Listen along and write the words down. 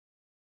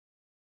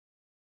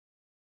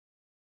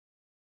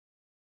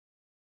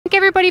Thank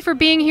everybody for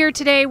being here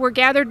today. We're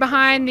gathered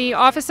behind the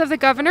office of the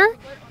governor,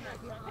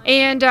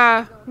 and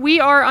we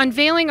are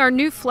unveiling our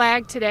new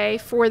flag today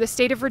for the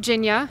state of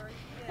Virginia.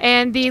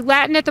 And the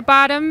Latin at the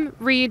bottom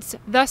reads,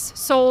 "Thus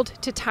sold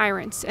to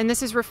tyrants." And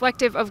this is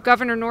reflective of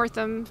Governor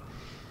Northam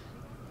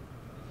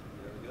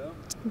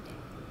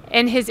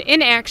and his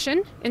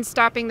inaction in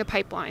stopping the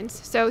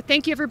pipelines. So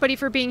thank you everybody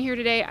for being here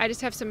today. I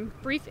just have some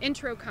brief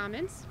intro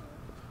comments.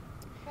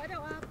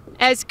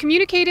 As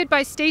communicated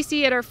by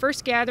Stacy at our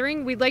first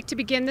gathering, we'd like to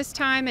begin this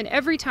time and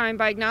every time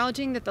by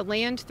acknowledging that the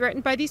land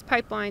threatened by these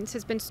pipelines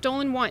has been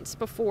stolen once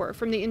before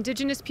from the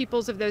indigenous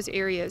peoples of those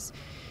areas.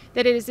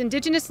 That it is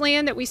indigenous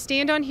land that we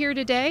stand on here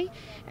today,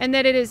 and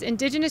that it is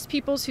indigenous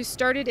peoples who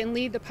started and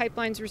lead the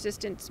pipelines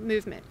resistance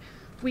movement.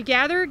 We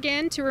gather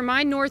again to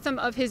remind Northam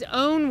of his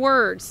own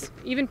words,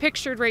 even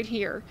pictured right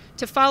here,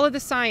 to follow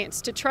the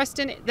science, to trust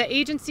in the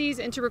agencies,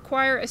 and to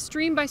require a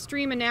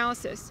stream-by-stream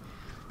analysis.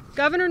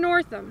 Governor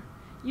Northam,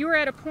 you are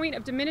at a point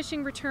of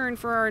diminishing return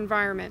for our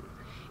environment.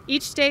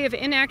 Each day of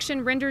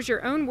inaction renders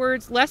your own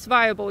words less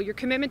viable, your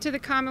commitment to the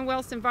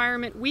Commonwealth's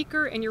environment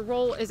weaker, and your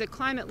role as a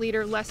climate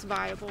leader less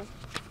viable.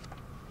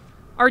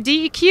 Our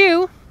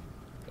DEQ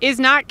is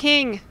not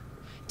king.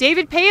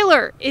 David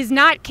Paler is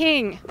not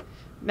king.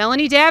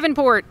 Melanie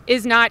Davenport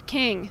is not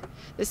king.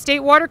 The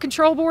State Water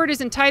Control Board is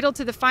entitled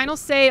to the final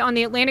say on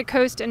the Atlantic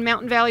Coast and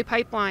Mountain Valley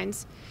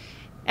pipelines,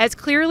 as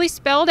clearly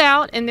spelled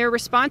out in their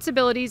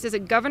responsibilities as a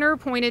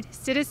governor-appointed,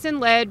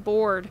 citizen-led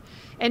board.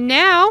 And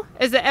now,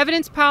 as the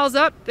evidence piles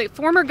up, the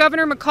former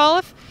Governor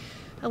McAuliffe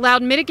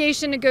allowed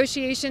mitigation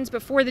negotiations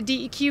before the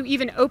DEQ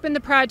even opened the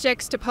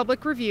projects to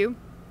public review,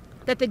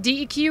 that the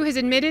DEQ has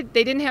admitted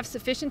they didn't have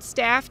sufficient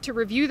staff to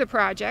review the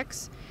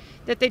projects,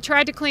 that they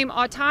tried to claim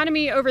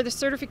autonomy over the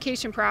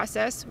certification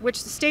process,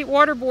 which the State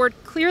Water Board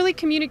clearly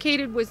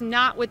communicated was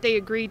not what they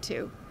agreed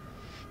to.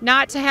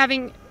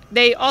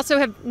 They also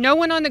have no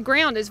one on the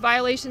ground as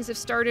violations have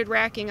started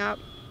racking up.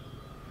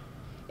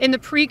 In the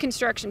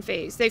pre-construction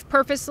phase, they've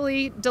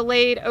purposely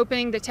delayed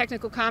opening the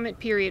technical comment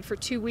period for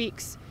 2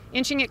 weeks,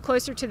 inching it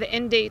closer to the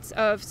end dates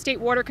of State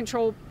Water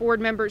Control Board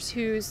members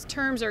whose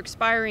terms are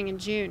expiring in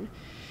June.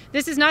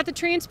 This is not the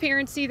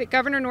transparency that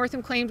Governor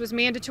Northam claimed was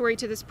mandatory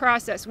to this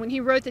process when he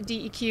wrote the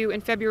DEQ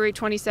in February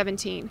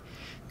 2017.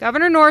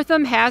 Governor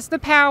Northam has the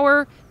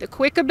power, the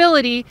quick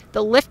ability,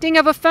 the lifting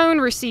of a phone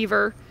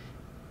receiver,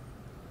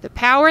 the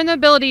power and the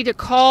ability to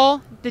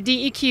call the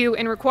DEQ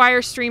and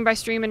require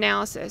stream-by-stream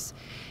analysis.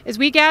 As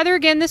we gather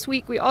again this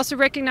week, we also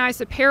recognize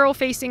the peril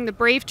facing the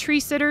brave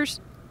tree sitters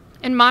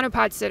and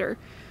monopod sitter.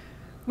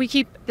 We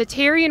keep the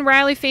Terry and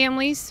Riley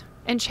families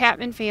and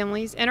Chapman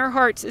families in our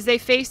hearts as they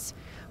face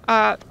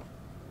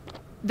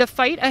the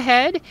fight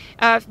ahead,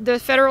 the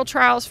federal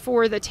trials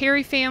for the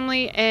Terry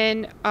family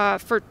and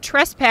for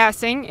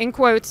trespassing, in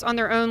quotes, on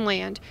their own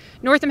land.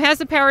 Northam has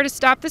the power to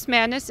stop this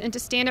madness and to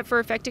stand up for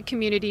affected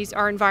communities,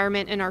 our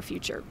environment, and our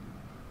future.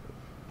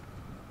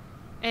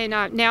 And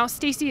now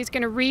Stacy is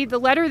going to read the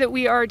letter that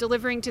we are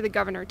delivering to the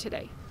governor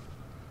today.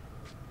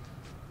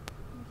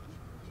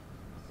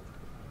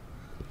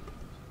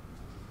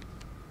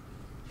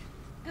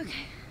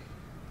 Okay.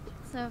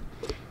 So,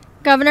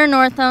 Governor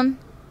Northam,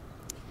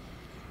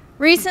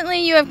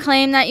 recently, you have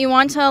claimed that you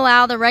want to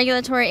allow the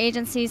regulatory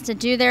agencies to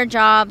do their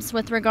jobs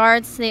with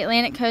regards to the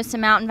Atlantic Coast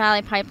and Mountain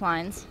Valley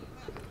pipelines.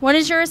 What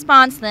is your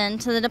response, then,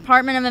 to the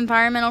Department of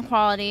Environmental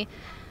Quality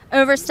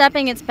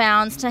overstepping its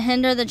bounds to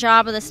hinder the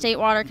job of the State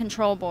Water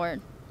Control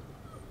Board?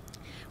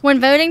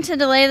 When voting to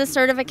delay the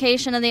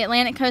certification of the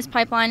Atlantic Coast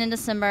pipeline in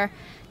December,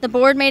 the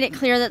board made it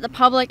clear that the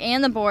public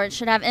and the board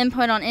should have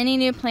input on any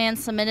new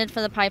plans submitted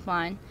for the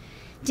pipeline.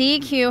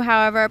 DEQ,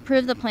 however,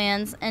 approved the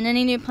plans and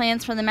any new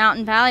plans for the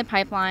Mountain Valley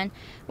pipeline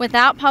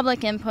without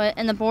public input,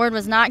 and the board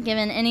was not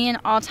given any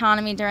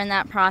autonomy during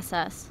that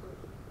process.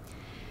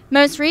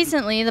 Most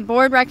recently, the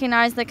board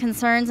recognized the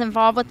concerns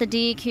involved with the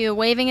DEQ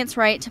waiving its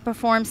right to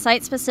perform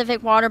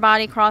site-specific water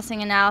body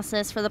crossing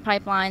analysis for the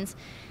pipelines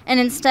and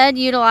instead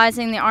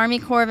utilizing the Army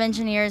Corps of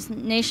Engineers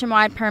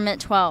Nationwide Permit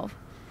 12.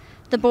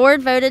 The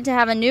board voted to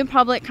have a new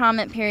public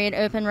comment period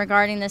open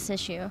regarding this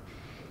issue.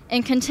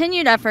 In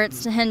continued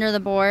efforts to hinder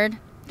the board,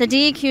 the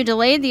DEQ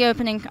delayed the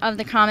opening of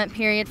the comment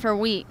period for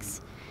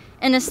weeks.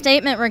 In a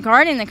statement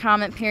regarding the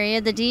comment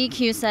period, the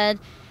DEQ said,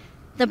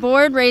 "The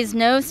board raised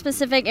no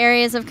specific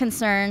areas of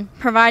concern,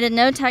 provided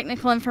no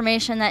technical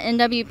information that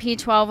NWP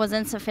 12 was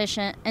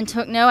insufficient, and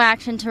took no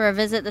action to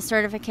revisit the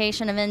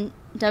certification of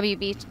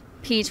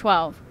NWP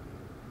 12.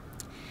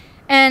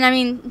 And I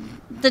mean,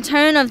 the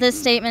tone of this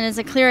statement is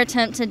a clear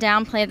attempt to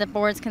downplay the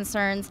board's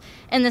concerns,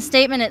 and the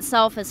statement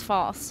itself is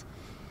false.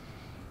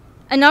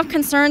 Enough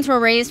concerns were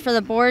raised for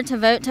the board to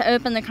vote to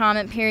open the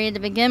comment period to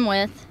begin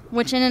with,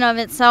 which in and of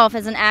itself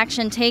is an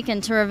action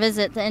taken to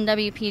revisit the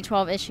NWP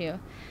 12 issue.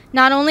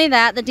 Not only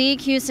that, the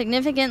DEQ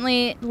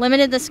significantly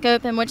limited the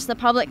scope in which the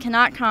public can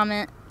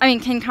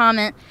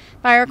comment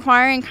by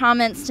requiring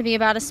comments to be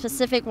about a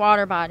specific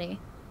water body.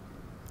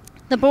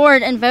 The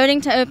board, in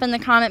voting to open the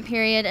comment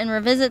period and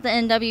revisit the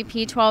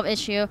NWP 12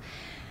 issue,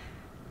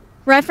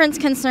 referenced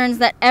concerns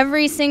that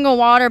every single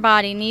water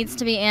body needs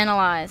to be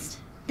analyzed.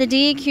 The The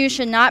DEQ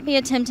should not be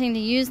attempting to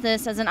use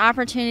this as an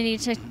opportunity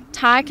to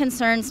tie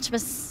concerns to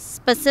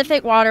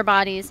specific water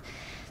bodies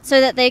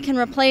so that they can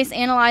replace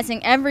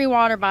analyzing every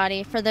water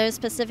body for those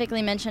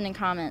specifically mentioned in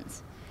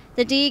comments.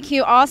 The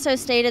DEQ also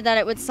stated that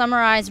it would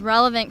summarize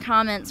relevant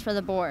comments for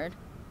the board.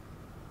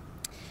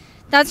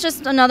 That's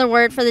just another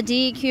word for the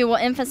DEQ will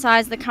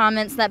emphasize the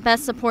comments that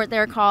best support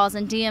their cause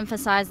and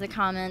de-emphasize the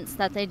comments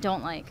that they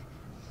don't like.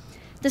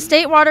 The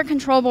State Water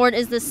Control Board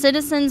is the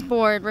citizens'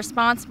 board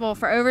responsible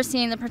for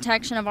overseeing the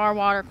protection of our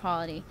water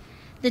quality.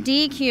 The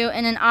DEQ,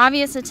 in an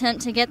obvious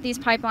attempt to get these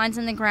pipelines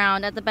in the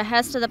ground at the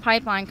behest of the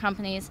pipeline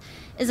companies,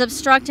 is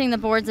obstructing the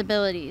board's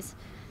abilities.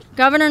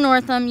 Governor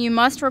Northam, you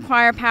must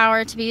require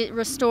power to be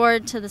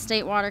restored to the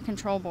State Water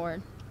Control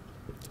Board.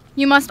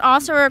 You must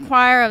also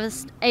require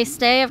a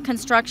stay of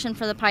construction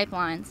for the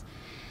pipelines.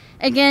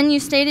 Again,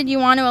 you stated you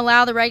want to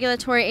allow the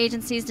regulatory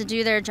agencies to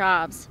do their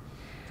jobs.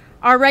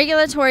 Our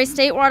regulatory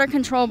State Water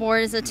Control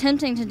Board is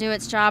attempting to do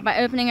its job by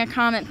opening a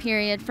comment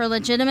period for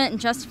legitimate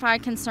and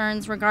justified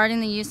concerns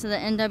regarding the use of the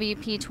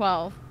NWP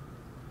 12.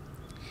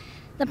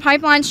 The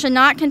pipeline should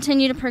not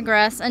continue to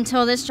progress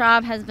until this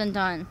job has been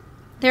done.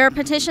 There are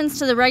petitions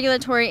to the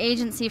regulatory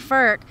agency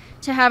FERC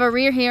to have a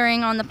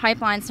rehearing on the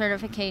pipeline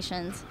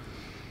certifications.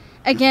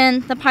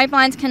 Again, the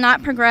pipelines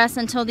cannot progress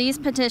until these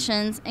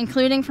petitions,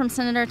 including from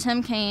Senator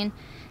Tim Kaine,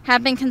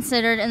 have been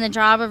considered and the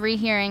job of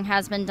rehearing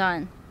has been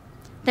done.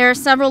 There are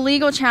several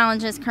legal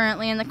challenges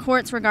currently in the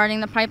courts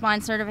regarding the pipeline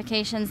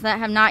certifications that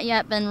have not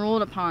yet been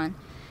ruled upon.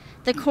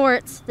 The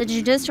courts, the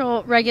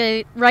judicial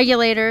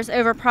regulators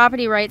over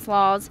property rights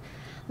laws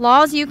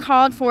you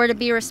called for to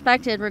be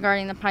respected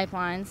regarding the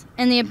pipelines,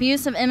 and the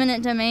abuse of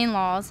eminent domain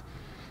laws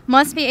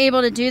must be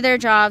able to do their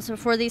jobs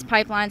before these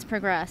pipelines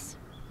progress.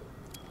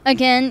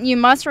 Again, you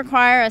must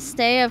require a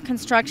stay of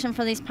construction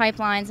for these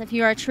pipelines if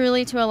you are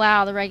truly to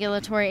allow the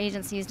regulatory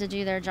agencies to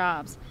do their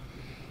jobs.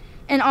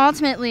 And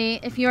ultimately,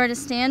 if you are to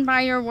stand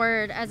by your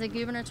word as a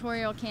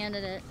gubernatorial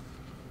candidate,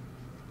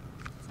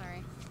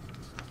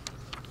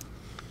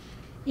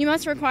 you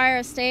must require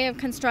a stay of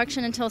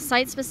construction until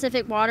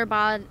site-specific water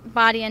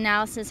body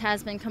analysis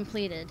has been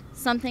completed,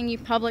 something you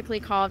publicly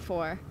called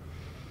for.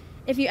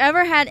 If you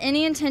ever had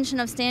any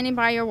intention of standing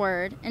by your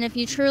word, and if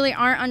you truly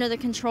aren't under the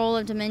control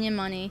of Dominion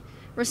money,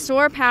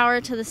 restore power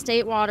to the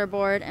State Water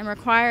Board and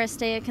require a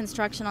stay of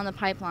construction on the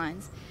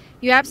pipelines.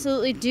 You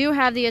absolutely do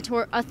have the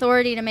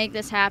authority to make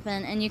this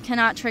happen, and you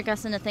cannot trick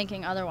us into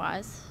thinking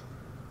otherwise.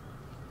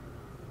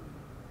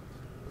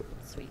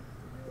 Sweet.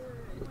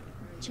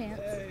 Chance.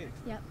 Hey.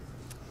 Yep.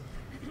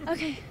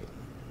 Okay.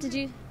 Did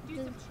you do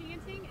some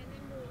chanting, and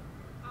then we'll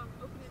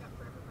open it up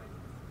for everybody?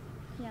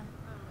 Yeah.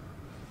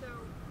 So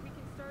we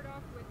can start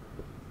off with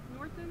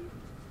Northam.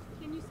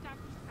 Can you stop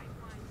these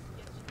pipelines?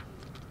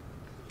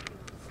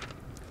 Yes, you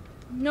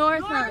can.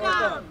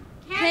 Northam.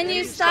 Can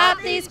you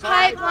stop these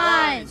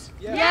pipelines?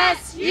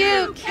 Yes,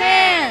 you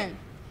can.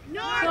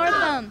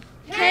 Northam,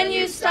 can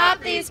you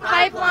stop these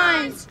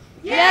pipelines?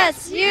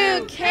 Yes,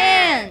 you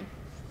can.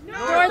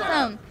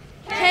 Northam,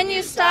 can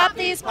you stop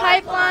these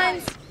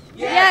pipelines?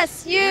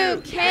 Yes,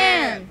 you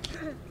can.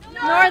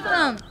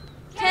 Northam,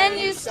 can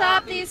you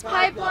stop these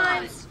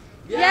pipelines?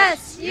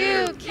 Yes,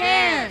 you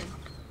can.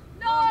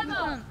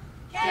 Northam,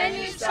 can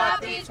you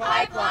stop these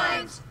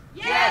pipelines?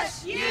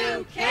 Yes,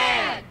 you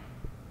can.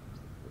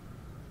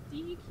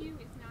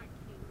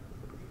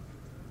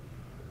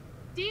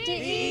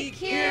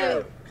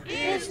 DEQ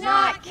is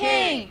not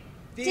king.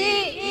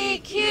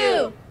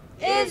 DEQ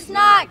is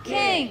not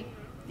king.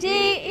 DEQ is not king.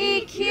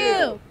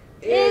 DEQ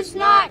is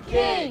not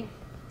king.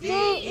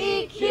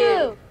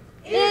 DEQ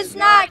is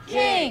not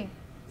king.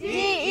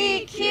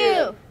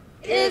 DEQ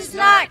is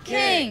not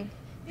king.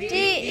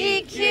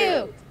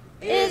 DEQ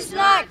is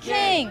not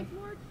king.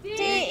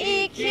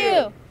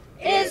 DEQ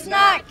is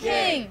not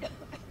king.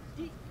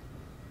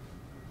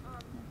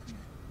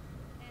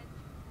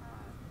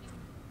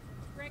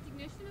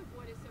 Recognition of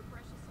what is so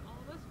precious to all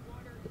of us,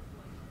 water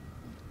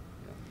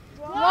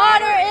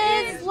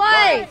is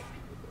life.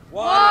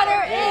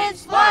 Water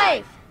is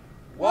life.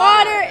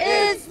 Water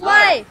is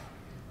life.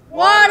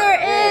 Water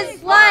is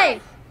life.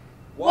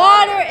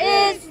 Water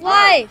is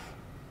life.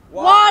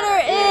 Water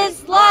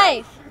is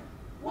life.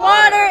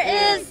 Water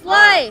is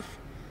life.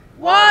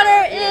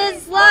 Water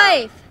is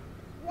life.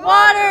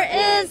 Water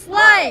is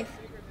life.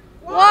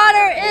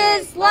 Water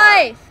is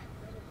life.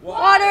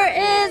 Water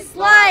is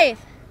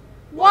life.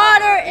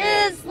 Water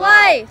is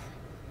life.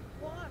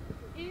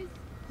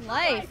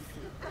 Life.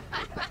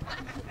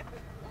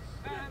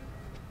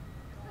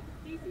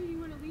 Stacey, you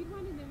want to lead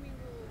one, and then we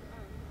will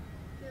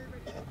hear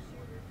everybody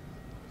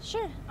share.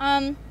 Sure.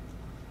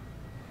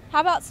 How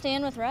about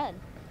stand with red?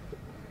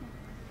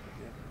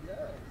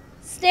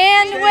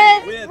 Stand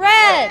with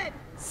red.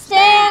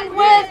 Stand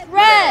with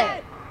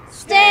red.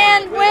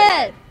 Stand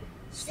with.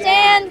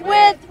 Stand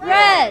with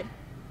red.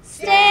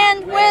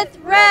 Stand with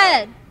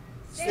red.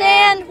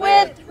 Stand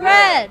with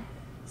red.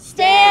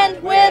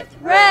 Stand with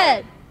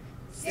red.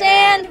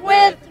 Stand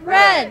with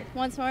red.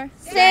 Once more.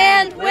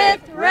 Stand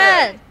with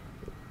red.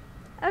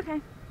 Okay.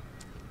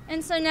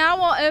 And so now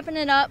we'll open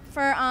it up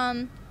for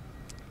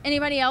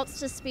anybody else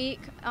to speak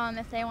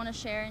if they want to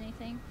share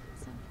anything.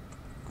 So.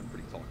 I'm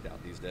pretty talked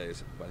out these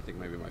days, but I think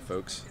maybe my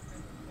folks.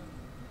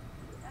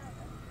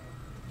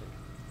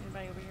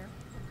 Anybody over here?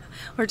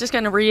 We're just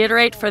going to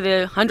reiterate for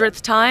the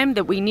 100th time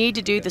that we need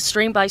to do the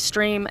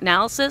stream-by-stream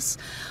analysis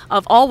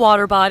of all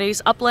water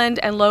bodies, upland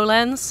and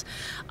lowlands,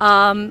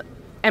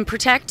 and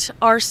protect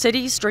our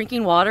city's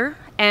drinking water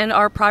and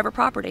our private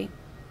property.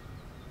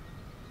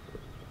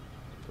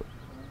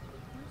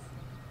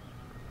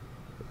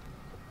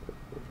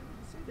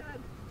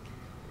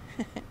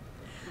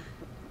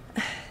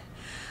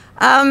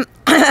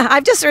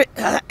 I've just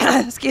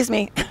excuse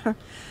me.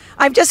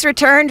 I've just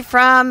returned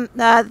from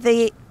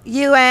the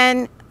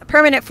UN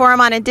Permanent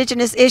Forum on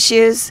Indigenous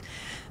Issues,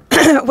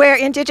 where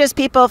Indigenous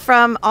people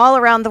from all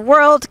around the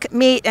world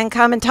meet and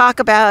come and talk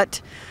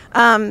about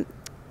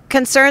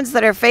concerns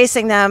that are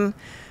facing them.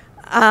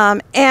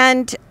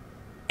 And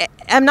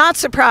I'm not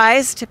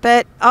surprised,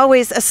 but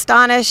always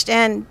astonished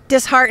and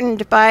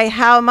disheartened by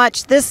how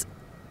much this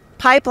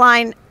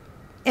pipeline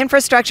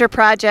infrastructure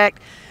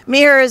project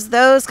mirrors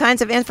those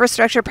kinds of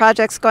infrastructure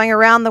projects going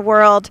around the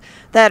world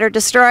that are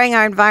destroying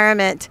our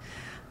environment.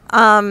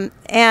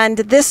 And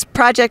this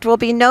project will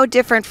be no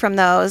different from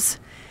those.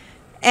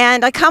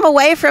 And I come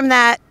away from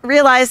that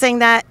realizing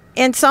that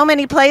in so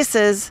many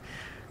places,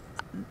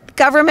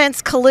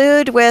 governments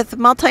collude with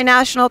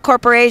multinational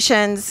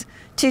corporations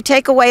to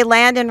take away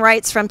land and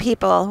rights from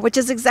people, which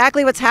is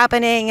exactly what's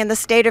happening in the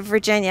state of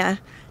Virginia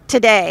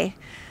today.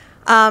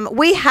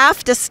 We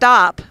have to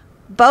stop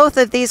both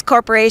of these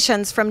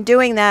corporations from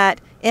doing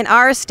that in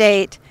our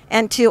state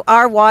and to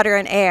our water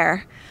and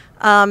air.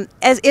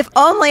 As if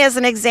only as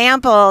an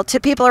example to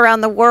people around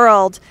the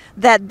world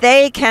that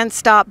they can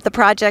stop the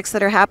projects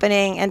that are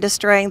happening and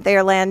destroying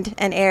their land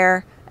and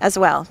air as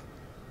well.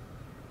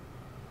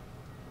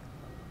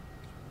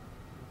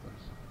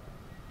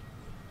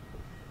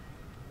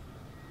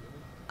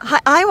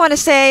 I want to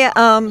say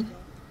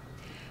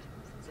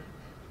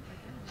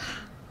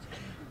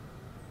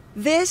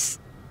this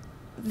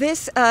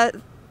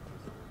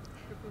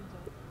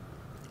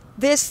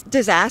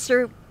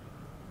disaster,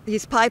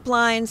 these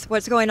pipelines,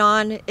 what's going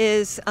on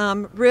is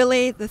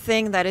really the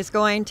thing that is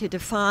going to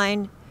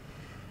define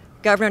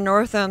Governor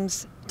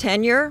Northam's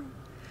tenure.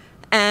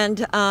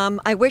 And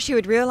I wish he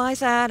would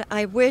realize that.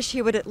 I wish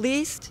he would at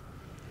least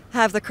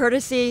have the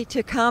courtesy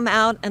to come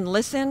out and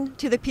listen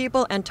to the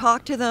people and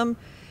talk to them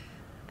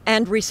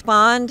and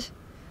respond.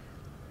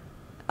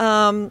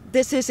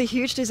 This is a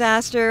huge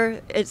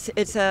disaster. It's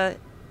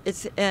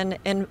an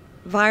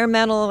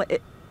environmental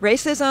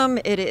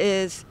racism. It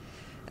is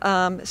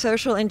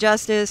social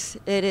injustice.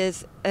 It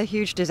is a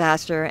huge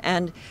disaster,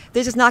 and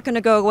this is not going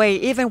to go away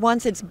even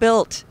once it's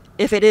built.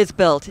 If it is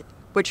built,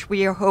 which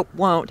we hope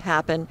won't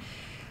happen,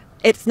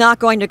 it's not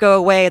going to go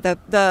away.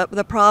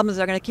 The problems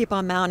are going to keep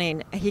on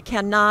mounting. He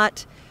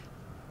cannot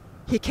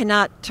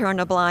turn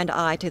a blind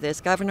eye to this.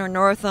 Governor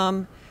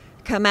Northam,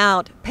 come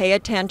out, pay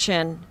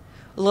attention,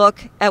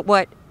 look at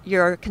what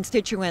your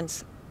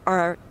constituents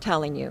are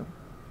telling you.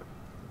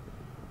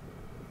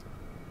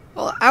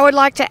 Well, I would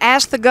like to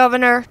ask the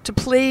governor to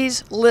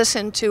please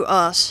listen to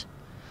us.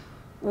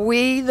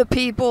 We, the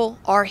people,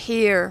 are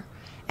here,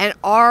 and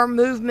our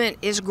movement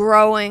is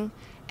growing,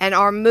 and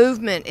our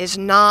movement is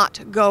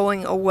not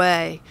going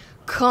away.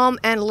 Come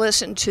and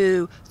listen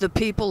to the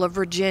people of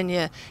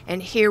Virginia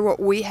and hear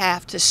what we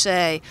have to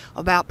say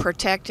about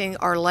protecting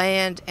our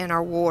land and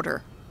our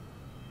water.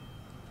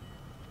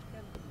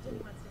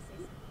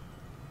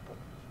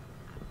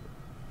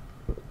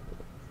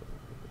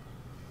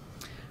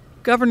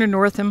 Governor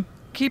Northam,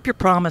 keep your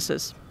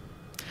promises.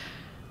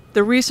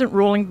 The recent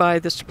ruling by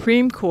the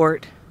Supreme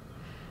Court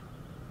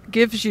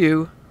gives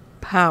you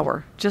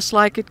power, just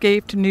like it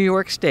gave to New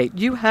York State.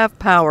 You have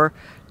power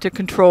to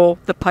control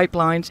the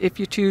pipelines if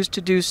you choose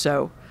to do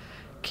so.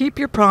 Keep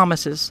your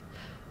promises.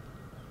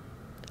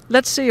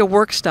 Let's see a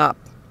work stop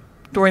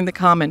during the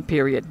comment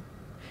period.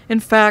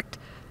 In fact,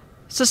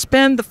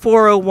 suspend the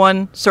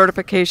 401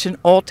 certification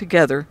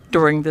altogether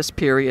during this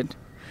period.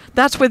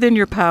 That's within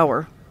your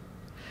power.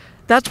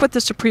 That's what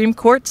the Supreme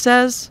Court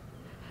says.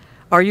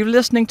 Are you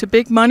listening to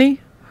big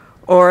money,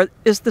 or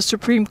is the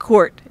Supreme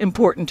Court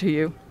important to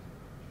you?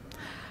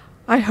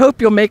 I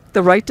hope you'll make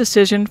the right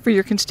decision for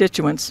your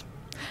constituents.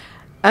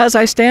 As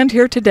I stand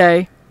here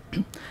today,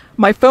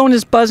 my phone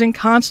is buzzing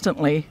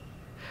constantly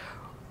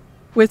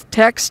with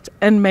text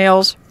and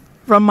mails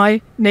from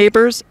my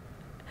neighbors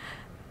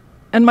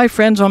and my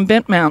friends on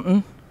Bent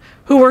Mountain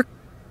who are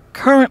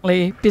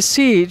currently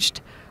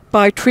besieged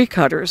by tree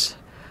cutters.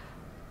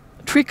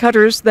 Tree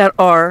cutters that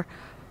are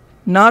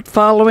not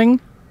following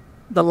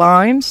the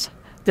lines,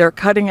 they're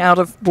cutting out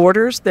of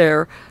borders,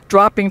 they're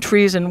dropping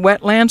trees in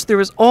wetlands. There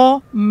is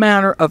all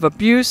manner of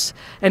abuse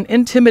and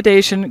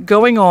intimidation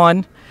going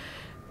on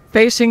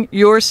facing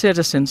your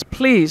citizens.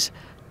 Please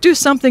do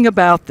something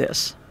about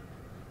this.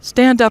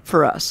 Stand up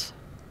for us.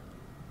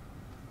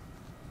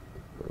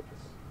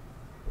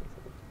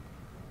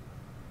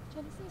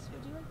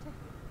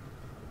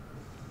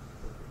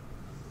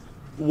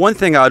 One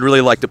thing I'd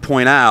really like to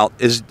point out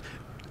is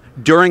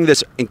during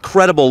this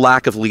incredible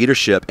lack of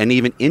leadership and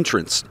even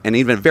interest and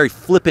even a very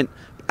flippant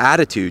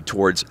attitude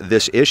towards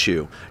this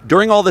issue,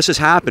 during all this is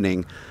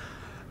happening,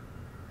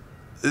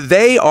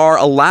 they are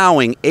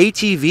allowing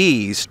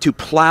ATVs to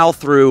plow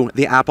through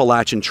the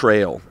Appalachian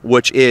Trail,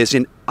 which is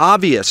an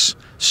obvious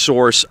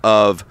source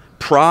of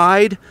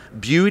pride,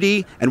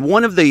 beauty, and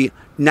one of the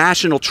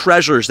national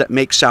treasures that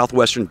make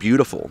Southwestern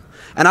beautiful.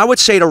 And I would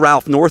say to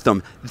Ralph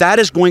Northam, that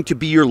is going to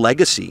be your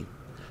legacy,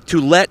 to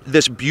let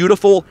this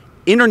beautiful,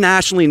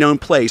 internationally known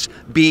place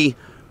be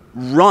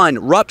run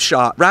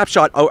roughshod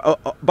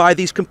by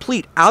these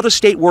complete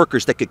out-of-state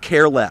workers that could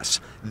care less.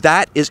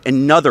 That is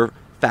another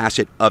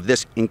facet of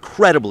this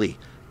incredibly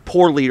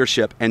poor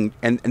leadership, and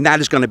that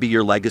is going to be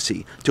your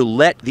legacy, to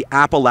let the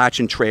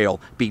Appalachian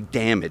Trail be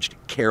damaged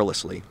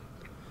carelessly.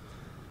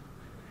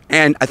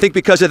 And I think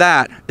because of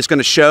that, it's going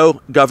to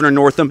show Governor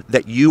Northam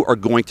that you are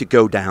going to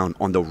go down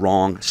on the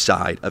wrong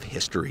side of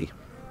history.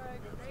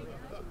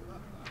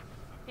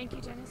 Thank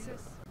you,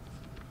 Genesis.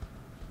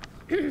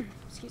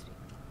 Excuse me.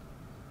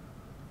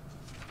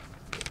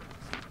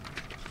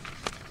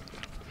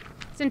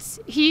 Since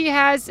he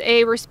has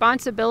a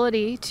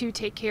responsibility to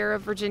take care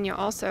of Virginia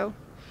also,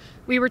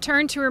 we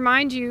return to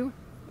remind you,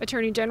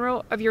 Attorney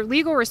General, of your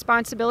legal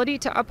responsibility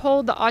to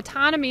uphold the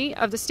autonomy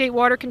of the State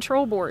Water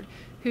Control Board,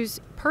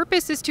 whose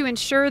purpose is to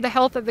ensure the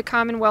health of the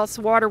Commonwealth's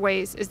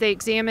waterways as they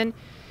examine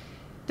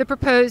the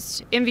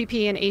proposed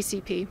MVP and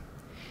ACP.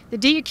 The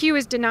DEQ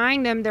is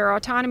denying them their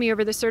autonomy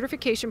over the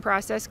certification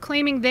process,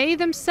 claiming they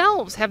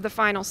themselves have the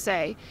final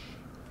say.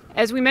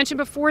 As we mentioned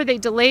before, they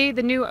delayed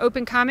the new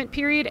open comment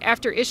period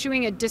after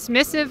issuing a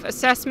dismissive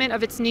assessment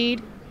of its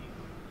need.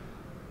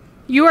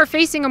 You are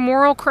facing a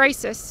moral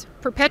crisis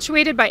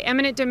perpetuated by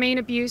eminent domain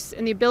abuse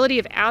and the ability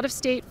of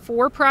out-of-state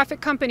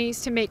for-profit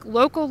companies to make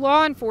local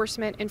law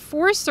enforcement and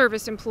Forest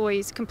Service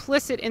employees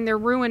complicit in their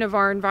ruin of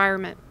our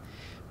environment.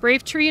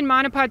 Brave tree and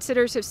monopod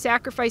sitters have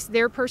sacrificed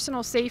their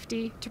personal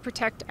safety to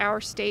protect our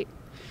state.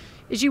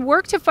 As you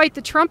work to fight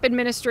the Trump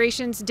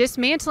administration's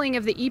dismantling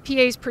of the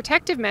EPA's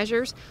protective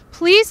measures,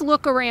 please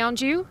look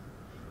around you.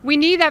 We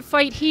need that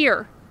fight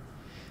here.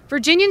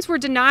 Virginians were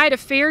denied a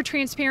fair,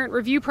 transparent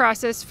review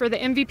process for the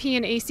MVP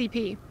and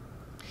ACP.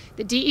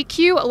 The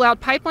DEQ allowed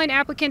pipeline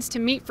applicants to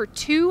meet for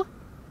 2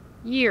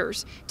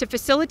 years to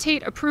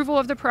facilitate approval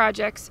of the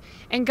projects,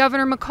 and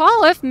Governor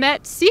McAuliffe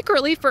met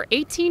secretly for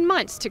 18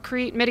 months to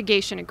create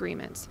mitigation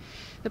agreements.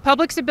 The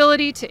public's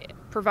ability to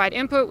provide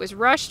input was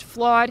rushed,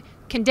 flawed,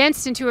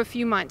 condensed into a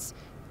few months.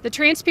 The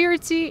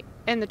transparency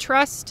and the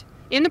trust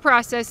in the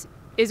process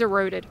is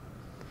eroded.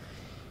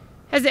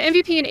 As the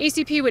MVP and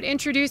ACP would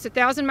introduce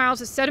 1,000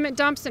 miles of sediment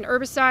dumps and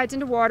herbicides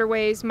into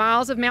waterways,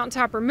 miles of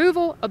mountaintop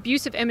removal,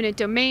 abuse of eminent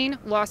domain,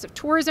 loss of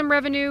tourism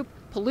revenue,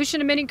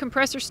 pollution-emitting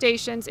compressor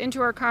stations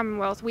into our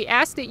Commonwealth, we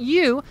ask that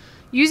you,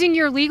 using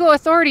your legal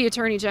authority,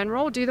 Attorney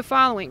General, do the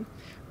following.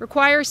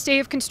 Require a stay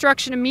of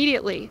construction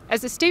immediately,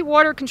 as the State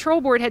Water Control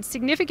Board had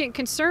significant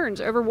concerns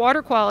over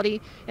water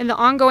quality and the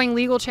ongoing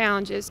legal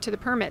challenges to the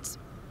permits.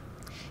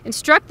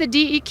 Instruct the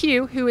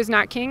DEQ, who is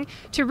not king,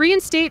 to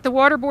reinstate the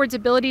Water Board's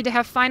ability to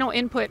have final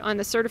input on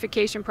the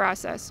certification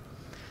process.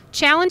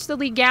 Challenge the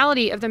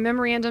legality of the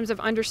memorandums of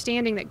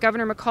understanding that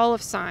Governor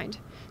McAuliffe signed.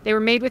 They were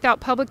made without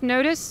public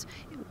notice,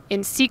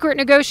 in secret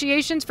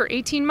negotiations for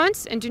 18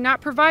 months, and do not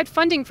provide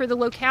funding for the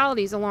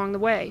localities along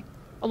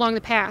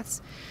the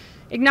paths.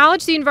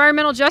 Acknowledge the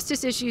environmental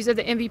justice issues of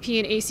the MVP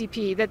and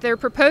ACP, that their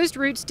proposed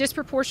routes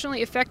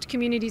disproportionately affect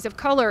communities of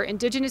color,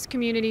 indigenous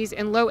communities,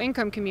 and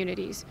low-income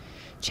communities.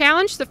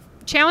 Challenge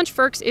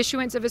FERC's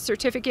issuance of a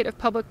certificate of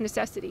public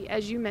necessity,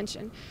 as you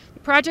mentioned.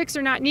 The projects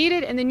are not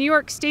needed, and the New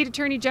York State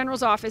Attorney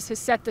General's office has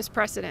set this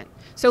precedent.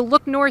 So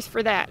look north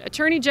for that.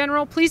 Attorney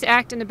General, please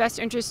act in the best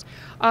interest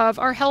of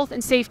our health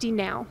and safety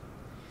now.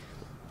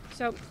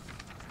 So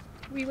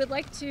we would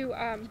like to,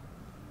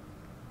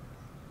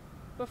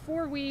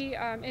 before we,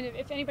 and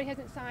if anybody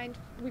hasn't signed,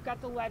 we've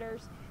got the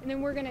letters, and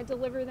then we're going to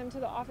deliver them to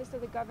the office of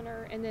the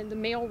governor and then the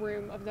mail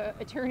room of the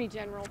Attorney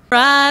General.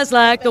 Rise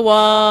like the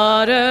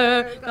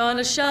water,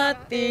 gonna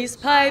shut these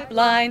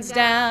pipelines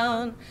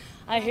down.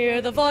 I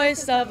hear the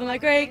voice of my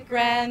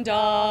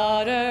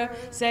great-granddaughter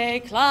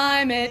say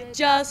climate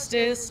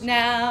justice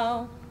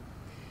now.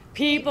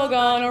 People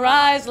gonna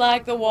rise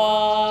like the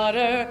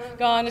water,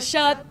 gonna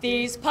shut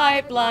these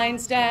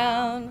pipelines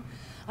down.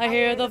 I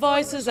hear the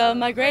voices of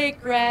my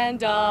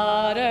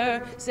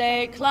great-granddaughter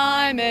say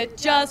climate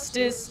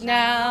justice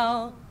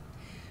now.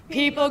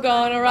 People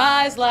gonna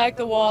rise like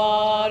the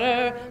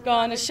water,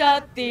 gonna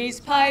shut these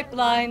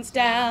pipelines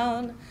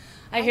down.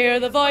 I hear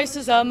the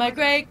voices of my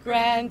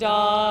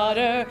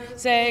great-granddaughter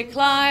say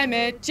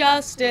climate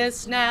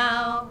justice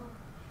now.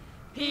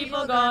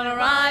 People gonna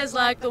rise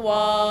like the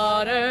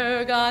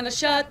water, gonna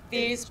shut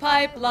these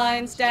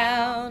pipelines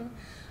down.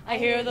 I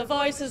hear the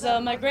voices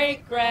of my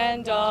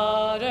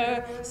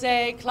great-granddaughter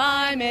say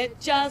climate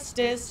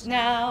justice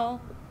now.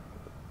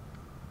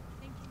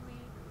 Thank you, Lee.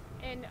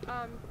 And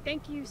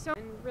thank you so much,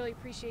 and really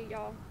appreciate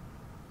y'all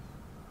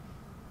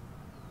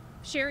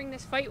sharing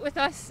this fight with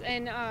us,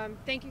 and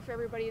thank you for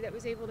everybody that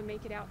was able to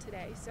make it out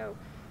today. So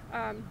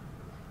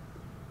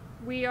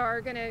we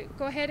are going to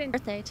go ahead and...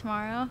 Birthday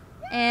tomorrow.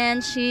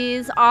 And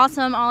she's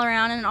awesome all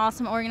around and an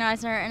awesome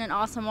organizer and an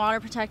awesome water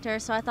protector,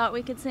 so I thought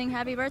we could sing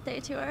happy birthday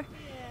to her.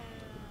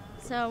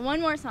 Yeah. So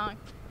one more song.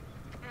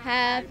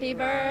 Happy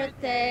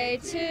birthday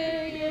to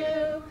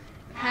you.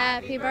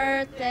 Happy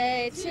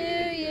birthday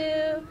to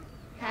you.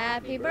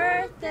 Happy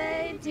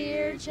birthday,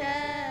 dear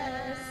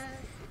Jess.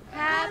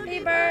 Happy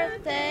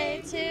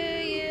birthday to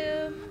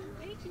you.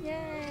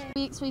 Yay.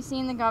 Weeks we've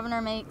seen the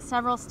governor make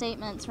several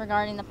statements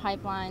regarding the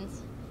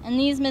pipelines. And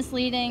these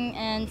misleading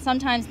and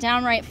sometimes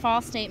downright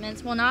false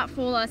statements will not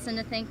fool us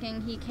into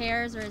thinking he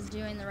cares or is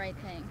doing the right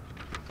thing.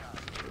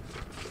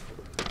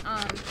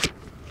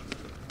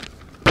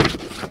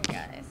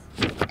 Guys.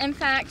 In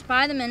fact,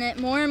 by the minute,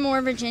 more and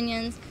more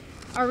Virginians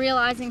are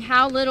realizing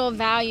how little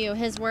value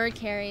his word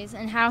carries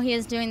and how he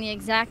is doing the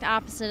exact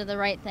opposite of the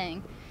right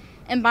thing.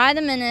 And by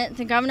the minute,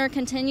 the governor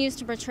continues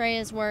to betray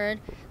his word,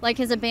 like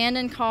his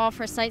abandoned call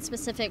for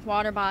site-specific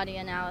water body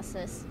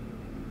analysis.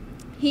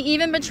 He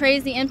even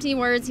betrays the empty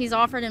words he's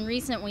offered in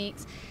recent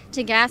weeks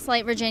to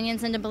gaslight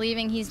Virginians into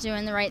believing he's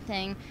doing the right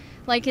thing,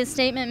 like his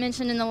statement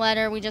mentioned in the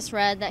letter we just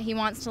read that he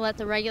wants to let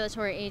the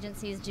regulatory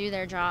agencies do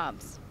their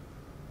jobs.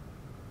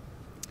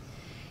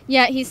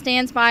 Yet he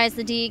stands by as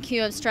the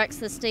DEQ obstructs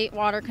the State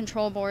Water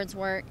Control Board's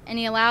work, and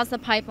he allows the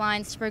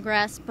pipelines to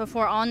progress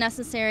before all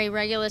necessary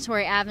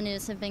regulatory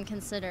avenues have been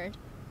considered.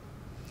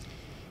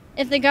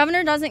 If the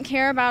governor doesn't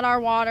care about our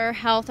water,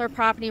 health, or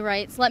property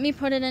rights, let me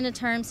put it into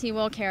terms he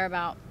will care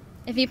about.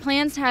 If he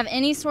plans to have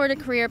any sort of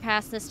career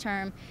past this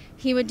term,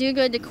 he would do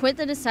good to quit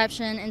the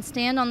deception and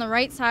stand on the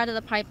right side of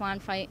the pipeline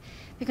fight,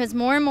 because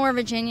more and more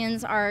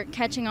Virginians are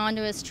catching on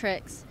to his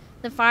tricks.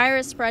 The fire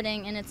is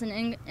spreading, and it's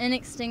an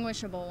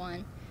inextinguishable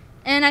one.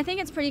 And I think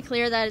it's pretty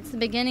clear that it's the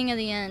beginning of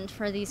the end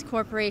for these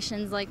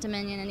corporations like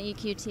Dominion and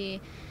EQT.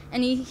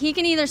 And he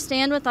can either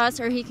stand with us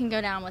or he can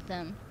go down with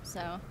them.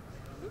 So.